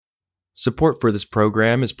Support for this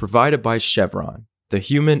program is provided by Chevron, the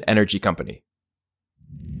human energy company.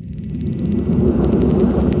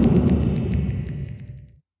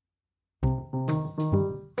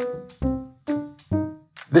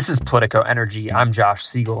 This is Politico Energy. I'm Josh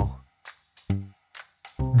Siegel.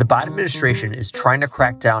 The Biden administration is trying to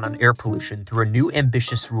crack down on air pollution through a new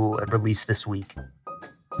ambitious rule it released this week.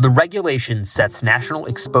 The regulation sets national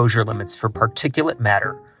exposure limits for particulate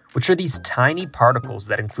matter, which are these tiny particles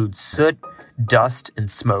that include soot, dust,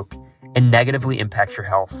 and smoke, and negatively impact your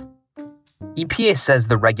health. EPA says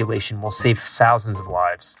the regulation will save thousands of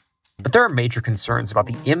lives, but there are major concerns about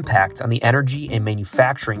the impact on the energy and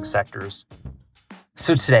manufacturing sectors.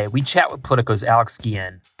 So today, we chat with Politico's Alex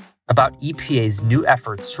Guillen about EPA's new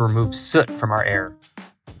efforts to remove soot from our air.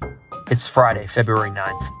 It's Friday, February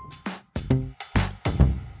 9th.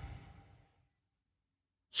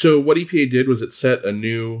 So what EPA did was it set a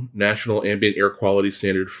new national ambient air quality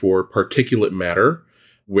standard for particulate matter,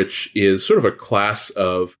 which is sort of a class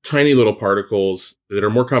of tiny little particles that are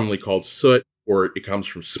more commonly called soot, or it comes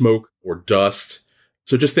from smoke or dust.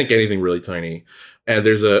 So just think anything really tiny. And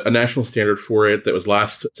there's a national standard for it that was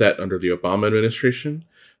last set under the Obama administration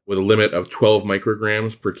with a limit of 12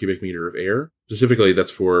 micrograms per cubic meter of air. Specifically, that's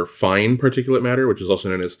for fine particulate matter, which is also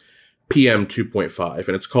known as PM 2.5.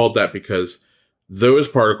 And it's called that because those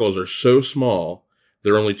particles are so small,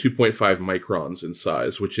 they're only 2.5 microns in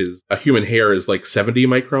size, which is a human hair is like 70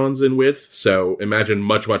 microns in width. So imagine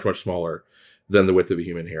much, much, much smaller than the width of a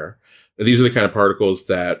human hair. And these are the kind of particles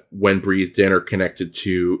that, when breathed in, are connected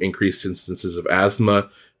to increased instances of asthma,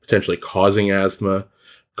 potentially causing asthma,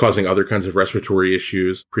 causing other kinds of respiratory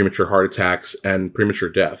issues, premature heart attacks, and premature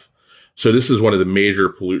death. So this is one of the major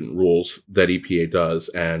pollutant rules that EPA does,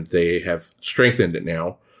 and they have strengthened it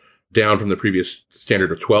now, down from the previous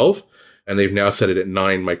standard of 12, and they've now set it at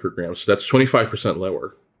 9 micrograms. So that's 25%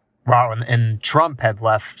 lower. Wow, and Trump had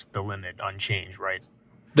left the limit unchanged, right?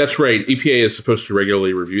 That's right. EPA is supposed to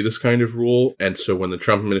regularly review this kind of rule, and so when the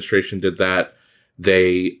Trump administration did that,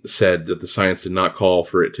 they said that the science did not call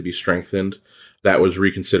for it to be strengthened. That was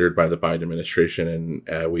reconsidered by the Biden administration,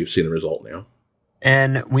 and we've seen the result now.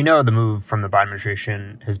 And we know the move from the Biden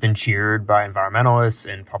administration has been cheered by environmentalists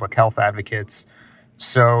and public health advocates.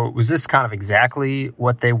 So was this kind of exactly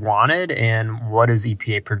what they wanted? And what is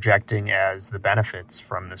EPA projecting as the benefits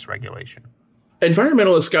from this regulation?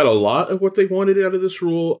 Environmentalists got a lot of what they wanted out of this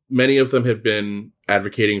rule. Many of them have been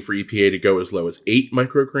advocating for EPA to go as low as 8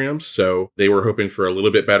 micrograms. So they were hoping for a little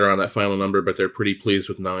bit better on that final number, but they're pretty pleased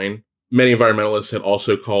with 9. Many environmentalists had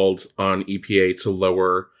also called on EPA to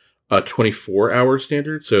lower a 24-hour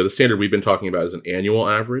standard. So the standard we've been talking about is an annual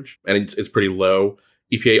average, and it's pretty low.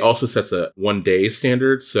 EPA also sets a 1-day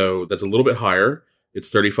standard, so that's a little bit higher. It's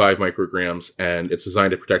 35 micrograms, and it's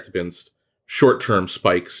designed to protect against short-term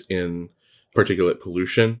spikes in particulate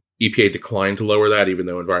pollution. EPA declined to lower that, even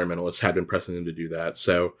though environmentalists had been pressing them to do that.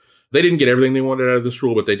 So they didn't get everything they wanted out of this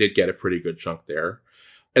rule, but they did get a pretty good chunk there.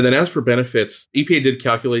 And then as for benefits, EPA did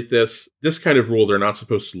calculate this. This kind of rule, they're not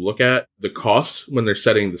supposed to look at the costs when they're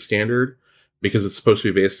setting the standard, because it's supposed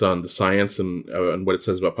to be based on the science and what it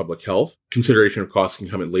says about public health. Consideration of costs can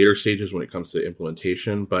come at later stages when it comes to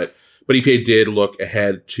implementation, but EPA did look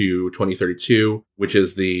ahead to 2032, which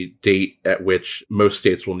is the date at which most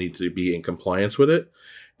states will need to be in compliance with it.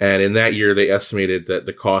 And in that year, they estimated that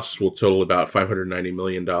the costs will total about $590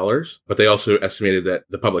 million, but they also estimated that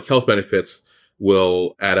the public health benefits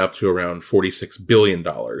will add up to around $46 billion.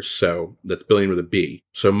 So that's billion with a B.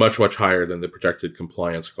 So much, much higher than the projected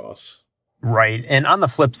compliance costs. Right. And on the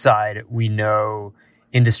flip side, we know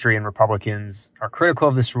industry and Republicans are critical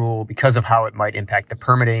of this rule because of how it might impact the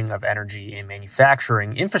permitting of energy and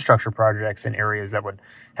manufacturing infrastructure projects in areas that would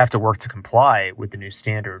have to work to comply with the new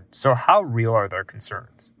standard. So how real are their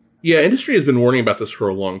concerns? Yeah, industry has been warning about this for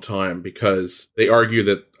a long time because they argue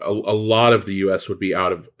that a lot of the U.S. would be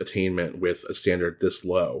out of attainment with a standard this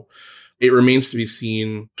low. It remains to be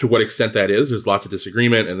seen to what extent that is. There's lots of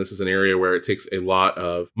disagreement, and this is an area where it takes a lot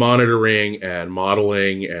of monitoring and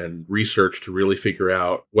modeling and research to really figure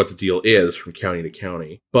out what the deal is from county to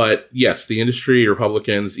county. But yes, the industry,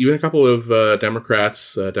 Republicans, even a couple of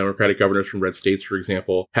Democrats, Democratic governors from red states, for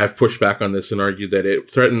example, have pushed back on this and argued that it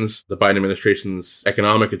threatens the Biden administration's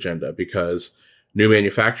economic agenda because new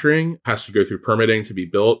manufacturing has to go through permitting to be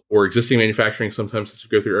built, or existing manufacturing sometimes has to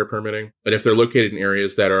go through air permitting. And if they're located in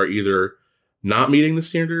areas that are either not meeting the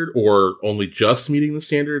standard or only just meeting the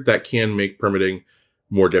standard, that can make permitting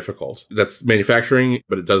more difficult. That's manufacturing,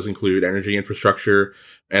 but it does include energy infrastructure,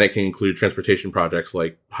 and it can include transportation projects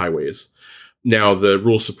like highways. Now, the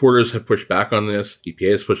rule supporters have pushed back on this.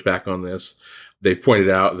 EPA has pushed back on this. They've pointed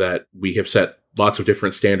out that we have set lots of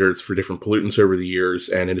different standards for different pollutants over the years,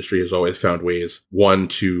 and industry has always found ways, one,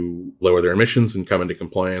 to lower their emissions and come into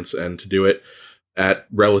compliance, and to do it at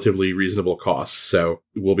relatively reasonable costs. So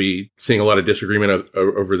we'll be seeing a lot of disagreement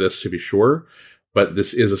over this, to be sure, but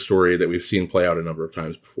this is a story that we've seen play out a number of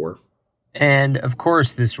times before. And of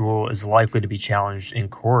course, this rule is likely to be challenged in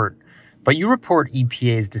court. But you report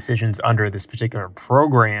EPA's decisions under this particular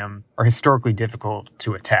program are historically difficult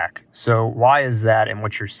to attack. So why is that, and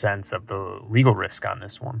what's your sense of the legal risk on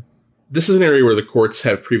this one? This is an area where the courts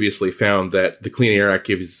have previously found that the Clean Air Act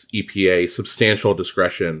gives EPA substantial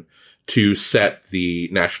discretion to set the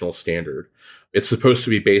national standard. It's supposed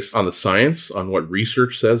to be based on the science, on what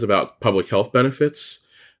research says about public health benefits.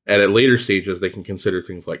 And at later stages, they can consider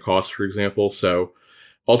things like cost, for example. So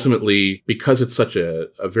ultimately, because it's such a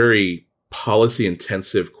very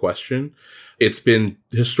policy-intensive question, it's been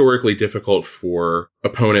historically difficult for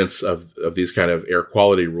opponents of these kind of air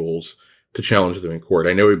quality rules to challenge them in court.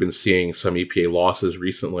 I know we've been seeing some EPA losses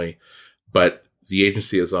recently, but the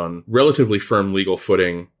agency is on relatively firm legal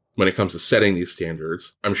footing when it comes to setting these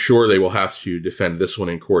standards. I'm sure they will have to defend this one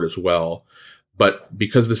in court as well. But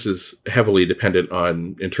because this is heavily dependent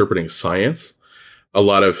on interpreting science, a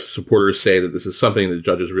lot of supporters say that this is something that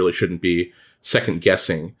judges really shouldn't be second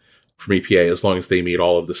guessing from EPA, as long as they meet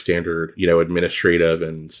all of the standard, administrative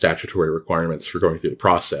and statutory requirements for going through the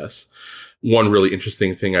process. One really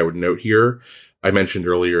interesting thing I would note here, I mentioned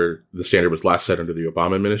earlier, the standard was last set under the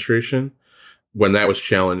Obama administration. When that was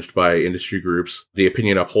challenged by industry groups, the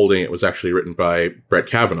opinion upholding it was actually written by Brett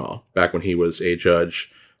Kavanaugh back when he was a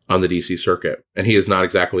judge on the DC circuit. And he is not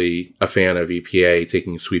exactly a fan of EPA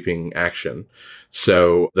taking sweeping action.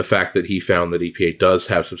 So the fact that he found that EPA does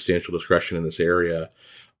have substantial discretion in this area,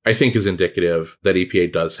 I think, is indicative that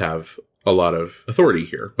EPA does have a lot of authority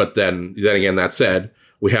here. But then again, that said,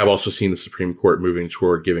 we have also seen the Supreme Court moving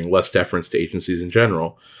toward giving less deference to agencies in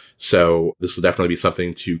general. So this will definitely be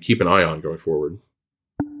something to keep an eye on going forward.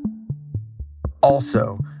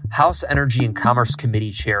 Also, House Energy and Commerce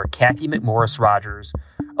Committee Chair Cathy McMorris Rodgers,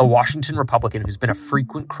 a Washington Republican who's been a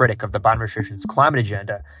frequent critic of the Biden administration's climate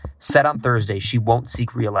agenda, said on Thursday she won't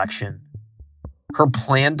seek re-election. Her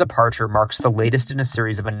planned departure marks the latest in a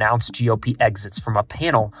series of announced GOP exits from a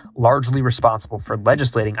panel largely responsible for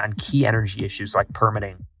legislating on key energy issues like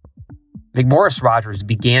permitting. McMorris Rodgers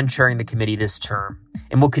began chairing the committee this term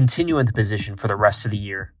and will continue in the position for the rest of the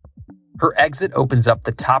year. Her exit opens up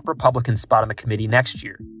the top Republican spot on the committee next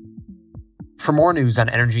year. For more news on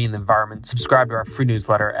energy and the environment, subscribe to our free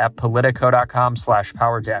newsletter at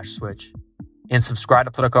politico.com/power-switch and subscribe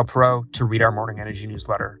to Politico Pro to read our morning energy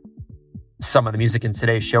newsletter. Some of the music in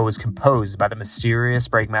today's show was composed by the mysterious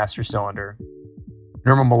Breakmaster Cylinder.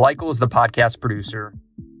 Norma Malaikel is the podcast producer.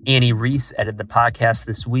 Annie Reese edited the podcast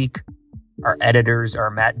this week. Our editors are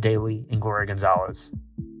Matt Daly and Gloria Gonzalez.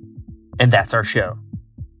 And that's our show.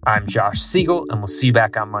 I'm Josh Siegel, and we'll see you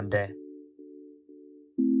back on Monday.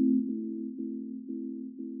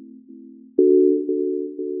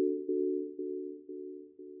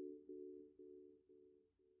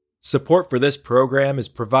 Support for this program is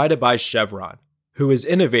provided by Chevron, who is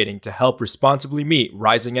innovating to help responsibly meet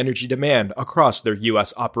rising energy demand across their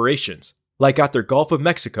U.S. operations, like at their Gulf of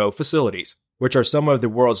Mexico facilities, which are some of the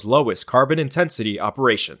world's lowest carbon intensity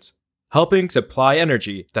operations, helping supply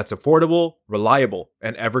energy that's affordable, reliable,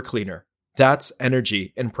 and ever cleaner. That's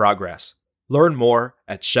energy in progress. Learn more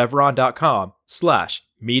at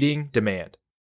chevron.com/meeting demand.